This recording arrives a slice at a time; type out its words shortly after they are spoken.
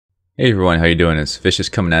Hey everyone, how you doing? It's Vicious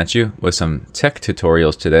coming at you with some tech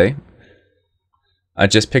tutorials today. I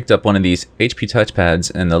just picked up one of these HP Touchpads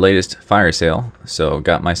in the latest fire sale, so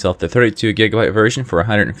got myself the 32GB version for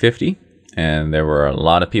 $150, and there were a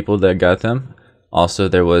lot of people that got them. Also,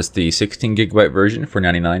 there was the 16GB version for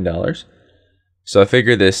 $99. So I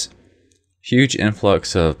figure this huge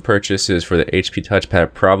influx of purchases for the HP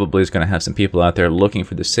Touchpad probably is going to have some people out there looking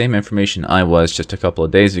for the same information I was just a couple of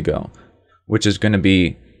days ago, which is going to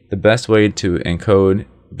be the best way to encode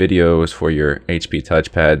videos for your HP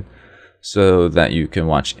Touchpad so that you can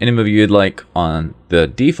watch any movie you'd like on the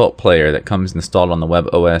default player that comes installed on the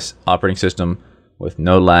WebOS operating system with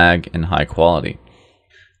no lag and high quality.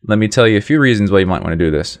 Let me tell you a few reasons why you might want to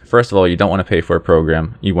do this. First of all, you don't want to pay for a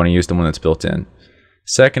program. You want to use the one that's built in.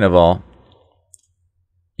 Second of all,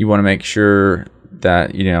 you want to make sure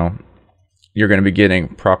that you're going to be getting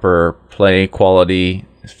proper play quality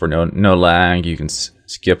for no lag. You can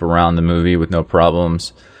skip around the movie with no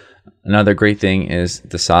problems. Another great thing is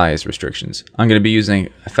the size restrictions. I'm going to be using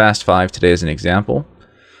Fast 5 today as an example.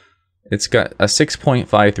 It's got a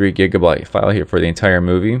 6.53GB file here for the entire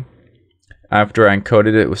movie. After I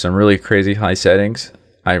encoded it with some really crazy high settings,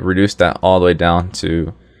 I reduced that all the way down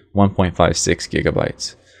to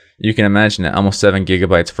 1.56GB. You can imagine that almost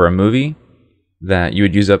 7GB for a movie, that you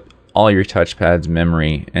would use up all your touchpad's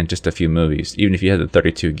memory in just a few movies, even if you had the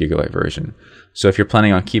 32GB version. So if you're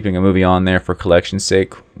planning on keeping a movie on there for collection's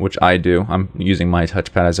sake, which I do, I'm using my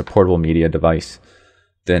touchpad as a portable media device,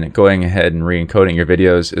 then going ahead and re-encoding your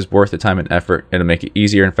videos is worth the time and effort. It'll make it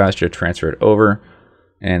easier and faster to transfer it over,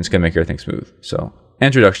 and it's going to make everything smooth. So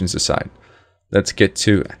introductions aside, let's get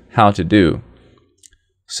to how to do.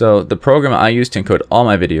 So the program I use to encode all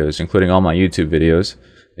my videos, including all my YouTube videos,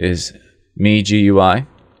 is MeGUI.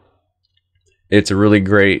 It's a really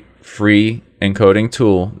great free encoding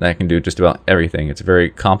tool that can do just about everything. It's a very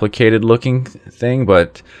complicated looking thing,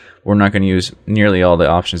 but we're not going to use nearly all the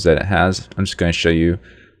options that it has. I'm just going to show you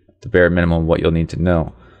the bare minimum of what you'll need to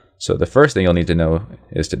know. So the first thing you'll need to know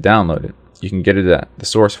is to download it. You can get it at the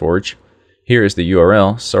SourceForge. Here is the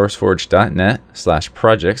URL,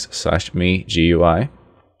 sourceforge.net/projects/MeGUI.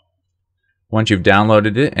 Once you've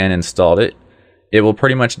downloaded it and installed it, it will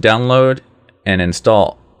pretty much download and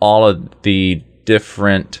install all of the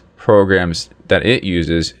different programs that it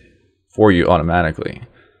uses for you automatically.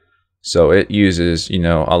 So it uses,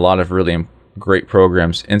 a lot of really great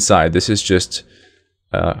programs inside. This is just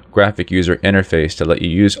a graphic user interface to let you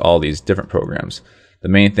use all these different programs. The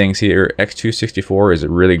main things here, X264 is a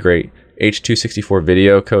really great H.264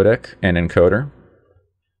 video codec and encoder.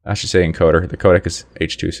 I should say encoder. The codec is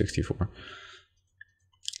H.264.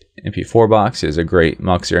 MP4 box is a great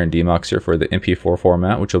muxer and demuxer for the MP4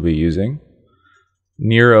 format, which we'll be using.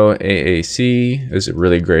 Nero AAC is a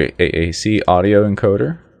really great AAC audio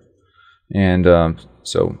encoder. And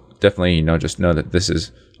so definitely, just know that this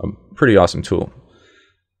is a pretty awesome tool.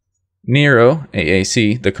 Nero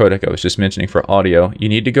AAC, the codec I was just mentioning for audio, you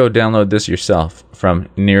need to go download this yourself from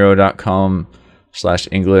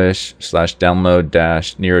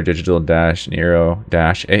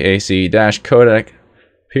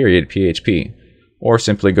nero.com/english/download-nero-AAC-codec.php, or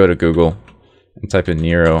simply go to Google and type in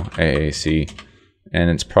Nero AAC, and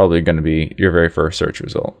it's probably going to be your very first search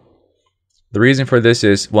result. The reason for this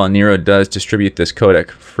is, while Nero does distribute this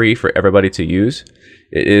codec free for everybody to use,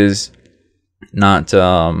 it is not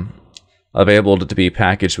available to be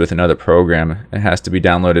packaged with another program. It has to be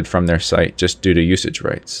downloaded from their site just due to usage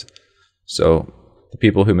rights. So the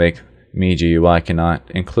people who make MeGUI cannot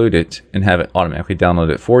include it and have it automatically download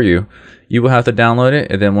it for you. You will have to download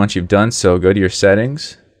it, and then once you've done so, go to your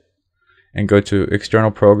settings and go to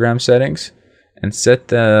external program settings and set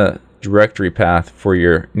the directory path for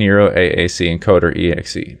your Nero AAC encoder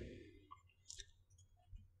exe.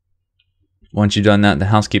 Once you've done that, the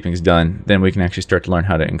housekeeping is done, then we can actually start to learn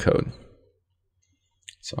how to encode.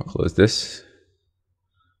 So I'll close this,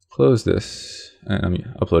 and I'm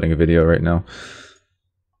uploading a video right now.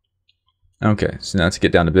 Okay, so now let's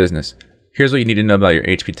get down to business. Here's what you need to know about your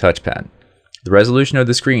HP Touchpad. The resolution of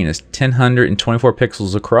the screen is 1024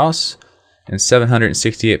 pixels across and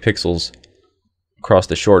 768 pixels across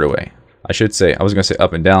the short array. I should say, I was going to say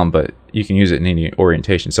up and down, but you can use it in any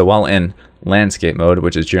orientation. So while in landscape mode,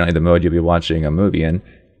 which is generally the mode you'll be watching a movie in,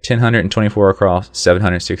 1024 across,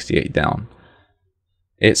 768 down.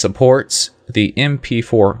 It supports the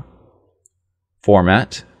MP4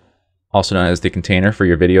 format, also known as the container for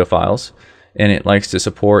your video files, and it likes to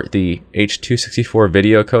support the H.264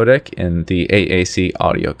 video codec and the AAC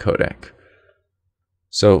audio codec.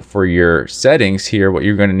 So for your settings here, what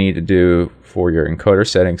you're going to need to do for your encoder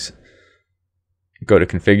settings, go to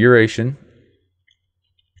configuration,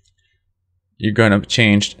 You're going to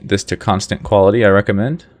change this to constant quality, I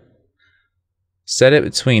recommend. Set it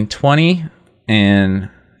between 20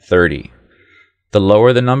 and 30. The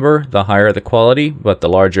lower the number, the higher the quality, but the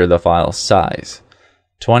larger the file size.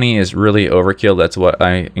 20 is really overkill. That's what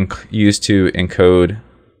I use to encode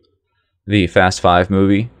the Fast 5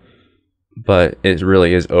 movie, but it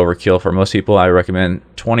really is overkill. For most people, I recommend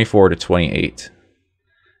 24 to 28.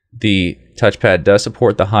 The touchpad does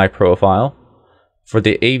support the high profile. For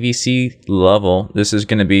the AVC level, this is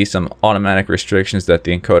going to be some automatic restrictions that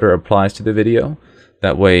the encoder applies to the video.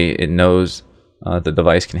 That way it knows the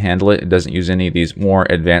device can handle it. It doesn't use any of these more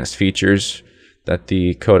advanced features that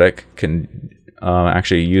the codec can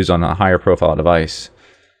actually use on a higher profile device.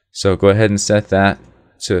 So go ahead and set that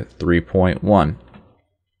to 3.1.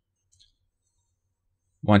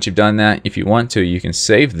 Once you've done that, if you want to, you can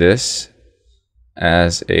save this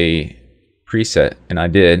as a preset, and I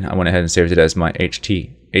did. I went ahead and saved it as my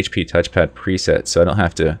HP Touchpad preset, so I don't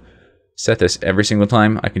have to set this every single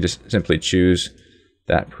time. I can just simply choose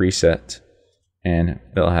that preset and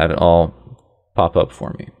it'll have it all pop up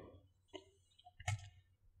for me.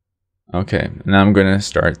 Okay, now I'm going to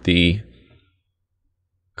start the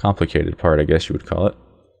complicated part, I guess you would call it.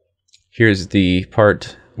 Here's the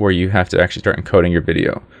part where you have to actually start encoding your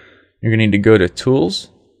video. You're going to need to go to Tools,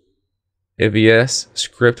 AVS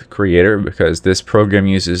Script Creator, because this program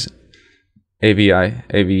uses AVI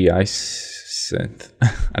synth.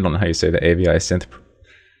 I don't know how you say the AVI synth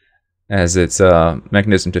as its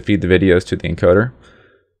mechanism to feed the videos to the encoder.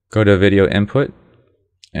 Go to Video Input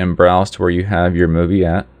and browse to where you have your movie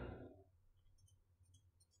at.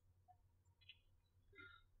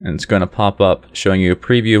 And it's going to pop up showing you a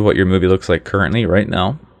preview of what your movie looks like currently right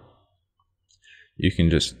now. You can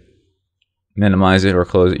just minimize it or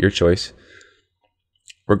close it, your choice.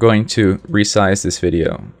 We're going to resize this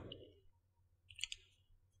video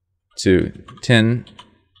to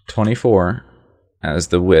 1024 as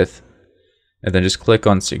the width, and then just click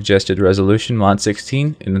on Suggested Resolution Mod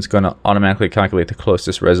 16, and it's going to automatically calculate the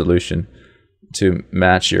closest resolution to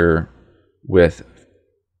match your width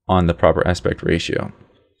on the proper aspect ratio.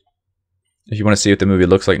 If you want to see what the movie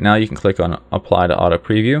looks like now, you can click on Apply to Auto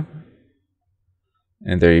Preview,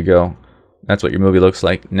 and there you go. That's what your movie looks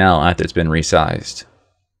like now after it's been resized.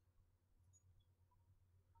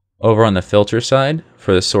 Over on the filter side,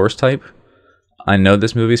 for the source type, I know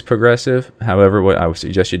this movie's progressive. However, what I would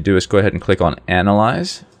suggest you do is go ahead and click on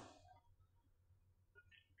Analyze.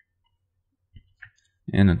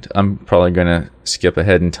 And I'm probably going to skip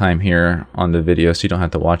ahead in time here on the video so you don't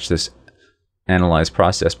have to watch this analyze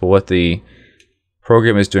process. But what the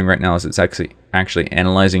program is doing right now is it's actually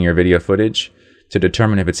analyzing your video footage to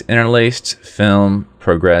determine if it's interlaced, film,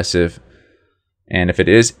 progressive. And if it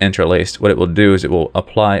is interlaced, what it will do is it will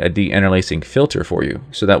apply a de-interlacing filter for you.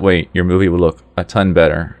 So that way your movie will look a ton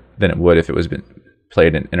better than it would if it was been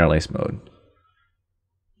played in interlace mode.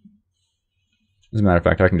 As a matter of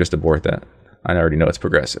fact, I can just abort that. I already know it's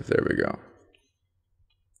progressive. There we go.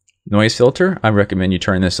 Noise filter, I recommend you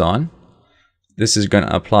turn this on. This is going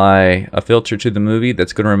to apply a filter to the movie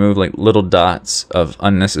that's going to remove like little dots of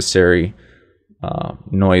unnecessary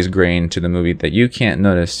noise grain to the movie that you can't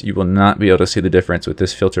notice. You will not be able to see the difference with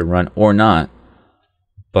this filter run or not,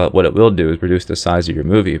 but what it will do is reduce the size of your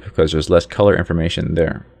movie because there's less color information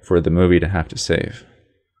there for the movie to have to save.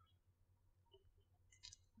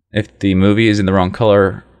 If the movie is in the wrong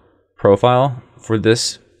color profile for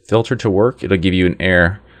this filter to work, it'll give you an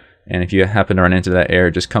error, and if you happen to run into that error,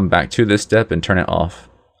 just come back to this step and turn it off.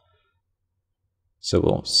 So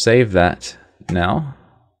we'll save that now.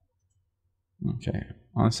 Okay,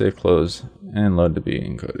 on save, close, and load to be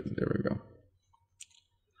encoded. There we go.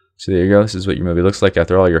 So there you go. This is what your movie looks like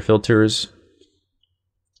after all your filters.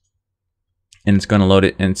 And it's going to load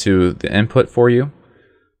it into the input for you.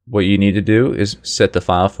 What you need to do is set the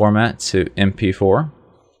file format to MP4.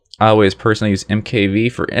 I always personally use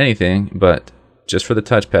MKV for anything, but just for the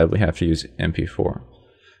touchpad we have to use MP4.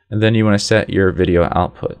 And then you want to set your video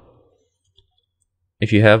output.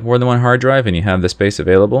 If you have more than one hard drive and you have the space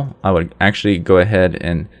available, I would actually go ahead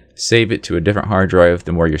and save it to a different hard drive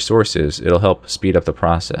than where your source is. It'll help speed up the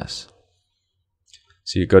process.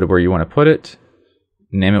 So you go to where you want to put it,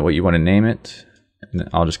 name it what you want to name it, and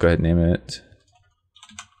I'll just go ahead and name it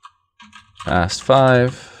Fast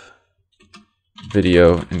 5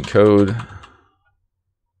 Video Encode.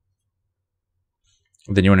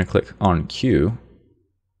 Then you want to click on Q.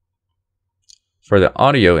 For the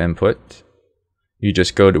audio input, you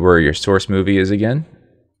just go to where your source movie is again.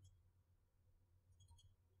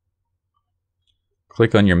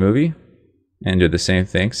 Click on your movie and do the same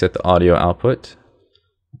thing. Set the audio output.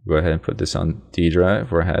 Go ahead and put this on D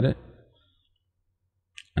drive where I had it.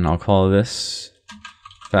 and I'll call this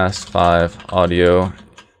Fast 5 Audio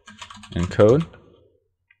Encode.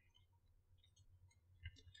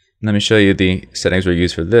 Let me show you the settings we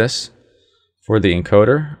use for this. For the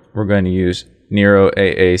encoder, we're going to use Nero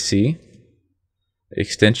AAC.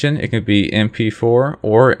 Extension, it can be MP4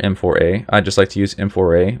 or M4A. I just like to use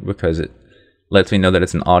M4A because it lets me know that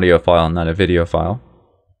it's an audio file, not a video file.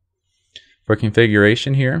 For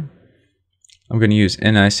configuration here, I'm going to use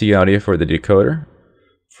NIC audio for the decoder.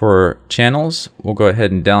 For channels, we'll go ahead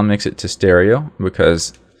and downmix it to stereo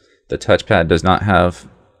because the touchpad does not have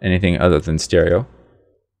anything other than stereo.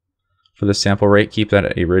 For the sample rate, keep that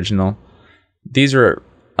at original. These are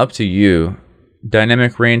up to you.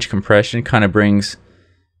 Dynamic range compression kind of brings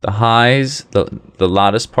the highs, the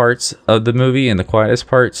loudest parts of the movie and the quietest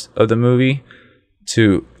parts of the movie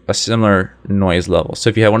to a similar noise level. So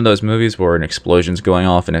if you have one of those movies where an explosion's going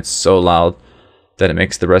off and it's so loud that it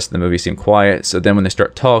makes the rest of the movie seem quiet, so then when they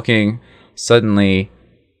start talking, suddenly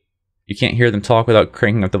you can't hear them talk without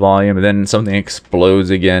cranking up the volume, and then something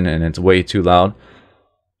explodes again and it's way too loud.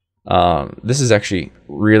 This is actually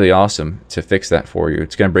really awesome to fix that for you.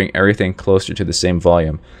 It's going to bring everything closer to the same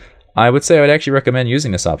volume. I would say I would actually recommend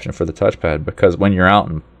using this option for the touchpad because when you're out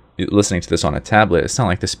and listening to this on a tablet, it's not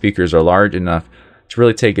like the speakers are large enough to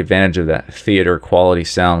really take advantage of that theater quality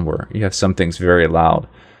sound where you have some things very loud.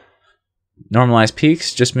 Normalized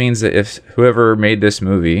peaks just means that if whoever made this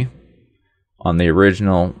movie on the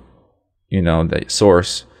original, the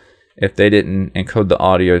source, if they didn't encode the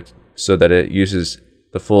audio so that it uses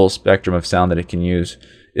the full spectrum of sound that it can use,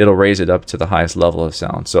 it'll raise it up to the highest level of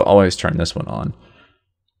sound. So always turn this one on.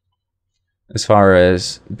 As far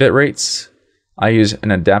as bit rates, I use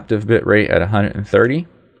an adaptive bit rate at 130.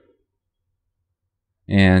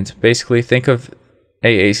 And basically think of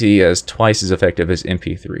AAC as twice as effective as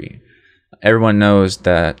MP3. Everyone knows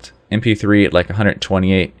that MP3 at like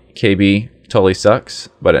 128 KB totally sucks,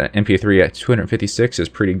 but an MP3 at 256 is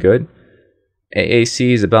pretty good.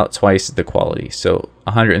 AAC is about twice the quality, so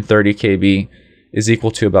 130 KB is equal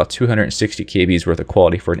to about 260 KB's worth of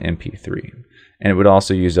quality for an MP3, and it would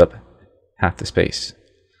also use up half the space.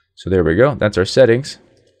 So there we go, that's our settings.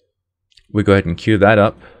 We go ahead and queue that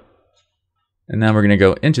up, and now we're going to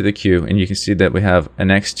go into the queue, and you can see that we have an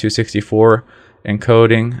X264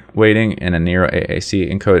 encoding waiting and a Nero AAC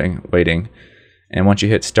encoding waiting, and once you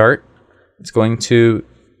hit start, it's going to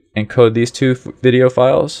encode these two video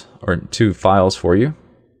files, or two files for you.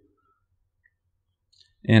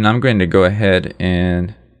 And I'm going to go ahead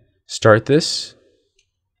and start this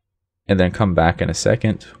and then come back in a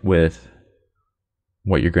second with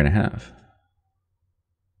what you're going to have.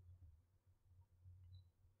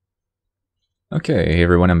 Okay, hey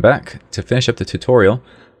everyone, I'm back. To finish up the tutorial,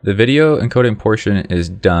 the video encoding portion is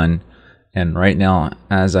done, and right now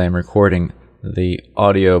as I am recording, the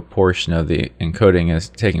audio portion of the encoding is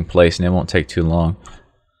taking place, and it won't take too long.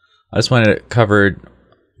 I just wanted to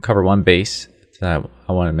cover one base that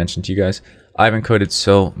I want to mention to you guys. I've encoded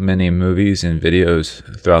so many movies and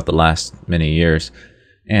videos throughout the last many years,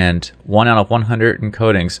 and 1 out of 100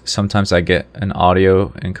 encodings, sometimes I get an audio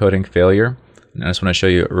encoding failure, and I just want to show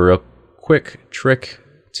you a real quick trick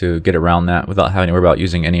to get around that without having to worry about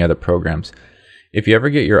using any other programs. If you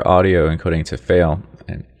ever get your audio encoding to fail,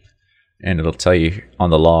 and it'll tell you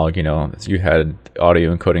on the log, you had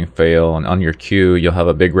audio encoding fail, and on your queue, you'll have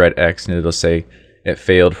a big red X, and it'll say it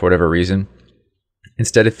failed for whatever reason.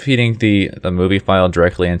 Instead of feeding the movie file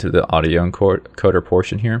directly into the audio encoder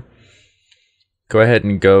portion here, go ahead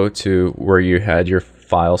and go to where you had your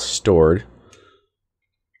file stored,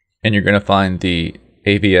 and you're going to find the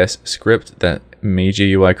AVS script that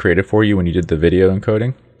MeGUI created for you when you did the video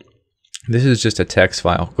encoding. This is just a text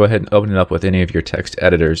file. Go ahead and open it up with any of your text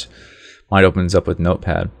editors. Mine opens up with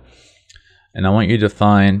Notepad. And I want you to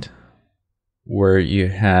find where you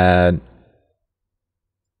had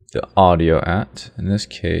the audio at. In this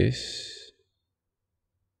case,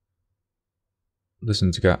 this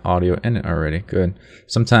one's got audio in it already. Good.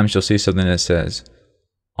 Sometimes you'll see something that says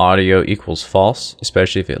audio equals false,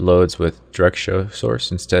 especially if it loads with direct show source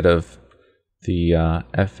instead of the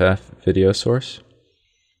FF video source.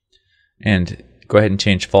 And go ahead and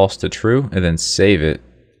change false to true and then save it.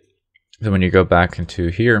 Then when you go back into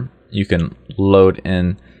here, you can load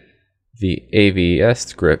in the AVS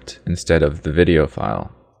script instead of the video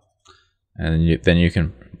file. And then you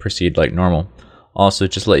can proceed like normal. Also,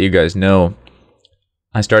 just let you guys know,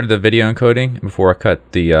 I started the video encoding before I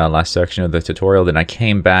cut the last section of the tutorial. Then I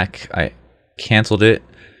came back, I canceled it,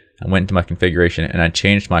 I went into my configuration, and I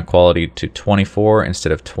changed my quality to 24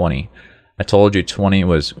 instead of 20. I told you 20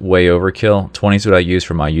 was way overkill. 20 is what I use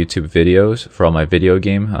for my YouTube videos, for all my video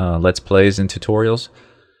game Let's Plays and tutorials.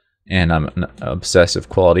 and I'm an obsessive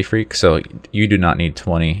quality freak, so you do not need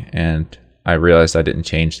 20, and I realized I didn't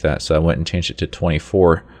change that, so I went and changed it to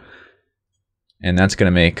 24. And that's going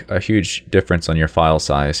to make a huge difference on your file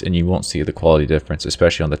size, and you won't see the quality difference,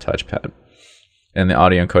 especially on the touchpad. And the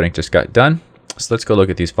audio encoding just got done, so let's go look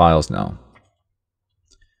at these files now.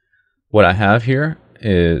 What I have here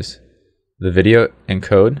is the video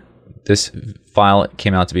encode. This file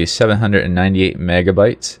came out to be 798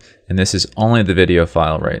 megabytes, and this is only the video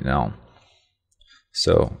file right now.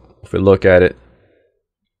 So if we look at it,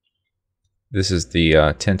 this is the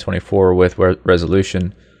 1024 with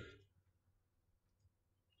resolution.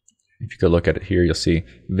 If you go look at it here, you'll see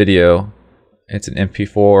video. It's an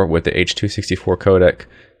MP4 with the H.264 codec,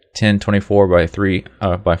 1024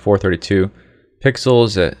 by 432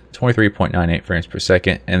 pixels at 23.98 frames per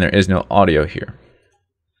second, and there is no audio here.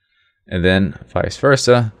 And then vice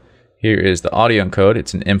versa, here is the audio encode.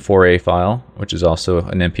 It's an M4A file, which is also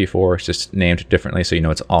an MP4. It's just named differently so you know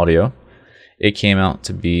it's audio. It came out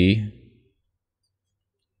to be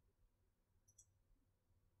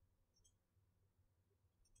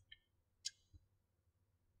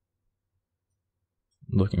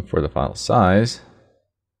looking for the file size,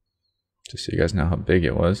 just so you guys know how big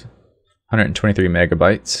it was. 123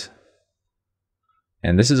 megabytes.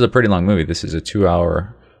 And this is a pretty long movie. This is a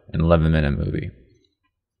 2-hour and 11-minute movie.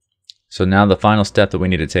 So now the final step that we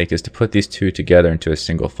need to take is to put these two together into a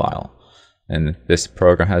single file. And this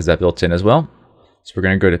program has that built in as well. So we're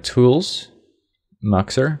going to go to Tools,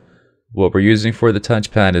 Muxer. What we're using for the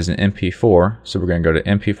touchpad is an MP4. So we're going to go to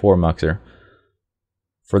MP4 Muxer.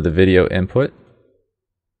 For the video input,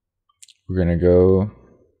 we're going to go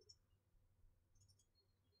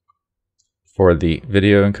for the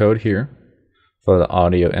video encode here. For the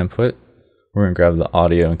audio input, we're going to grab the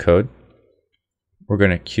audio encode. We're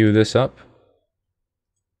going to queue this up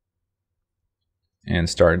and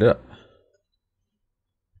start it up.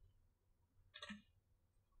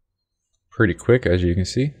 Pretty quick, as you can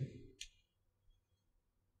see.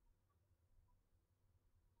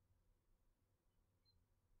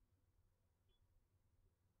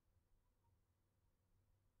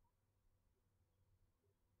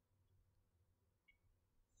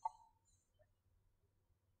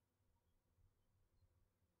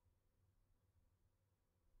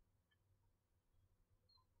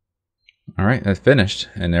 Alright, that's finished,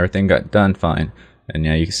 and everything got done fine. And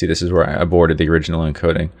yeah, you can see this is where I aborted the original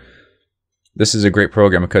encoding. This is a great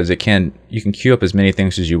program because you can queue up as many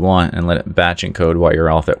things as you want and let it batch encode while you're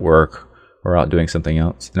off at work or out doing something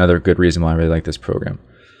else. Another good reason why I really like this program.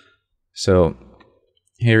 So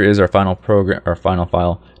here is our final program, our final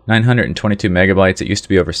file, 922 megabytes. It used to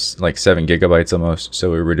be over like 7 gigabytes almost,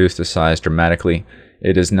 so we reduced the size dramatically.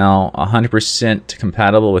 It is now 100%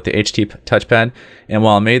 compatible with the HP Touchpad, and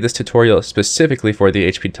while I made this tutorial specifically for the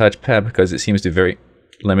HP Touchpad because it seems to be very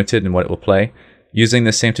limited in what it will play, using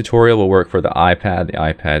the same tutorial will work for the iPad, the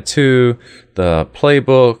iPad 2, the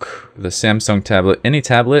Playbook, the Samsung tablet. Any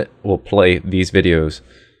tablet will play these videos.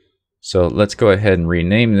 So let's go ahead and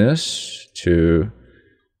rename this to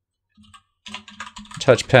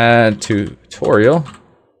Touchpad Tutorial.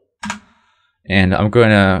 And I'm going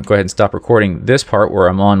to go ahead and stop recording this part where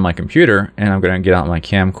I'm on my computer, and I'm going to get out my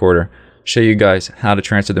camcorder, show you guys how to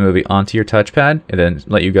transfer the movie onto your touchpad, and then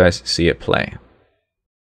let you guys see it play.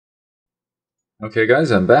 Okay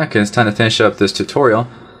guys, I'm back, and it's time to finish up this tutorial.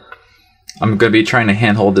 I'm going to be trying to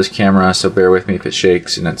hand-hold this camera, so bear with me if it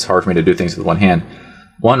shakes, and it's hard for me to do things with one hand.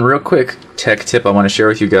 One real quick tech tip I want to share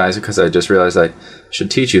with you guys, because I just realized I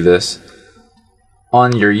should teach you this.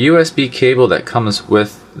 On your USB cable that comes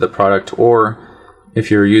with the product, or if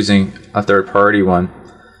you're using a third-party one,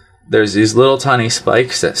 there's these little tiny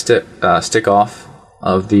spikes that stick off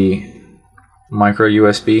of the micro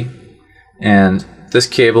USB, and this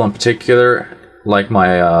cable in particular, like my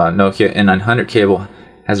Nokia N900 cable,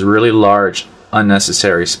 has really large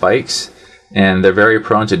unnecessary spikes, and they're very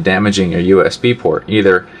prone to damaging your USB port,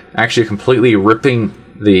 either actually completely ripping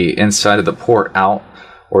the inside of the port out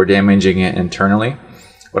or damaging it internally.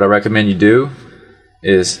 What I recommend you do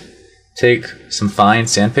is take some fine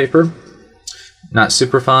sandpaper, not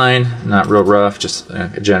super fine, not real rough, just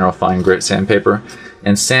a general fine grit sandpaper,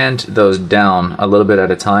 and sand those down a little bit at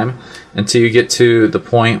a time until you get to the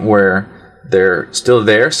point where they're still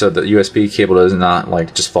there, so the USB cable does not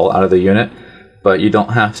like just fall out of the unit, but you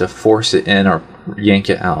don't have to force it in or yank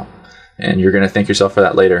it out. And you're going to thank yourself for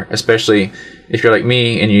that later, especially if you're like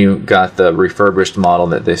me and you got the refurbished model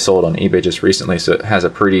that they sold on eBay just recently, so it has a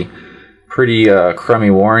pretty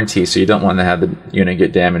crummy warranty, so you don't want to have the unit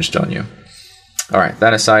get damaged on you. Alright,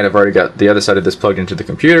 that aside, I've already got the other side of this plugged into the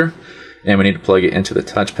computer, and we need to plug it into the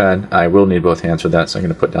touchpad. I will need both hands for that, so I'm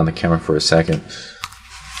going to put down the camera for a second.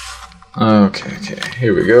 Okay,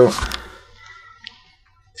 here we go.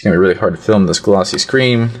 It's going to be really hard to film this glossy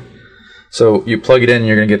screen. So you plug it in,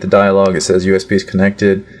 you're going to get the dialog. It says USB is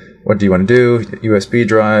connected. What do you want to do? USB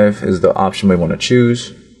drive is the option we want to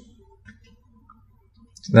choose.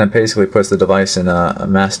 And that basically puts the device in a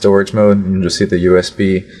mass storage mode, and you'll just see the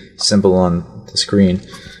USB symbol on the screen.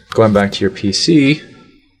 Going back to your PC,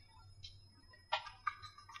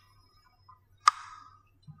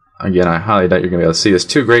 again, I highly doubt you're going to be able to see this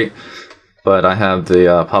too great, but I have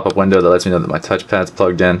the pop-up window that lets me know that my touchpad's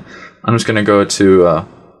plugged in. I'm just going to go to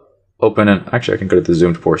open, and actually I can go to the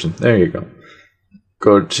zoomed portion. There you go.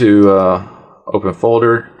 Go to open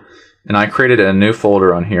folder, and I created a new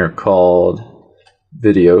folder on here called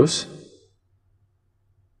videos.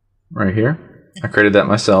 Right here. I created that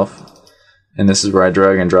myself, and this is where I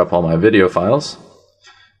drag and drop all my video files.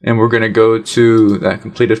 And we're going to go to that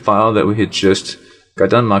completed file that we had just got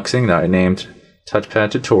done muxing that I named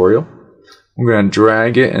Touchpad Tutorial. We're going to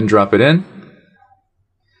drag it and drop it in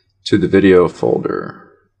to the video folder.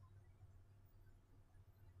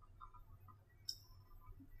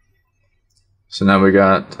 So now we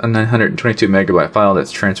got a 922 megabyte file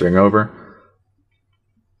that's transferring over.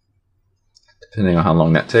 Depending on how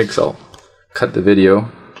long that takes, I'll cut the video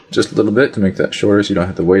just a little bit to make that shorter so you don't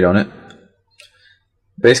have to wait on it.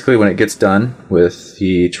 Basically, when it gets done with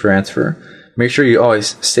the transfer, make sure you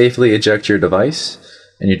always safely eject your device.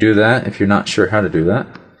 And you do that if you're not sure how to do that.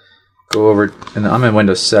 Go over, and I'm in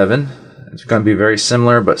Windows 7. It's going to be very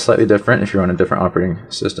similar but slightly different if you're on a different operating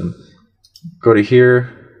system. Go to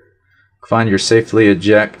here, find your safely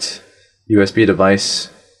eject USB device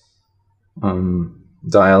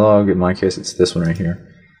dialog. In my case, it's this one right here.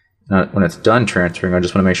 Now, when it's done transferring, I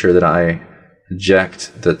just want to make sure that I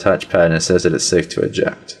eject the touchpad and it says that it's safe to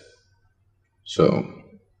eject. So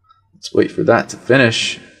let's wait for that to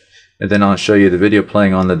finish, and then I'll show you the video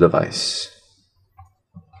playing on the device.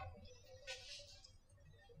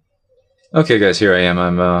 Okay guys, here I am.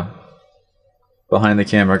 I'm behind the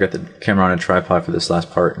camera. I got the camera on a tripod for this last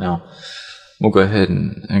part. Now we'll go ahead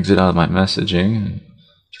and exit out of my messaging and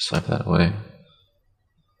just swipe that away.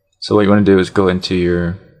 So what you want to do is go into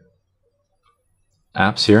your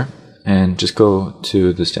apps here and just go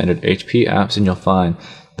to the standard HP apps, and you'll find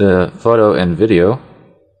the photo and video.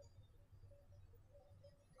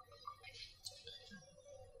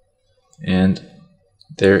 And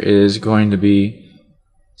there is going to be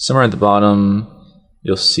somewhere at the bottom,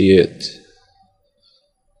 you'll see it.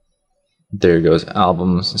 There it goes,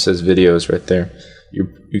 albums. It says videos right there.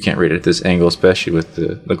 You can't read it at this angle, especially with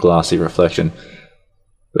the glossy reflection.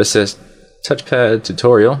 But it says Touchpad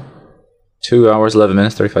Tutorial, 2 hours, 11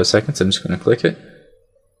 minutes, 35 seconds. I'm just going to click it.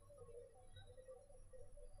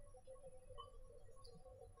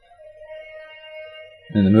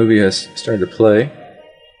 And the movie has started to play.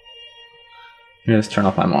 Let's turn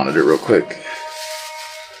off my monitor real quick.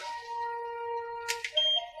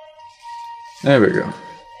 There we go.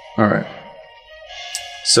 Alright.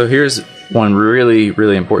 So here's one really,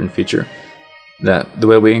 really important feature. That the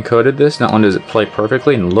way we encoded this, not only does it play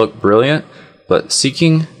perfectly and look brilliant, but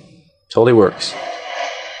seeking totally works.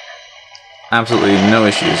 Absolutely no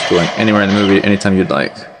issues going anywhere in the movie anytime you'd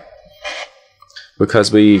like.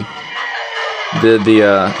 Because we did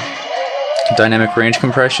the dynamic range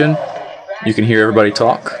compression, you can hear everybody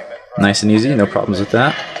talk. Nice and easy, no problems with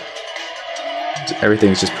that.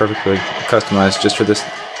 Everything's just perfectly customized just for this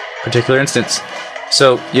particular instance.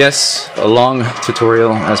 So yes, a long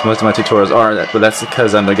tutorial, as most of my tutorials are, but that's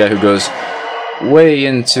because I'm the guy who goes way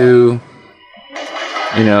into,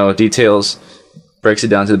 details, breaks it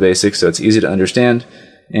down to the basics so it's easy to understand,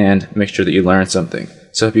 and make sure that you learn something.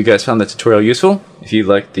 So I hope you guys found the tutorial useful. If you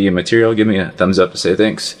liked the material, give me a thumbs up to say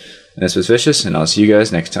thanks. And this was Vicious, and I'll see you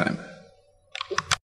guys next time.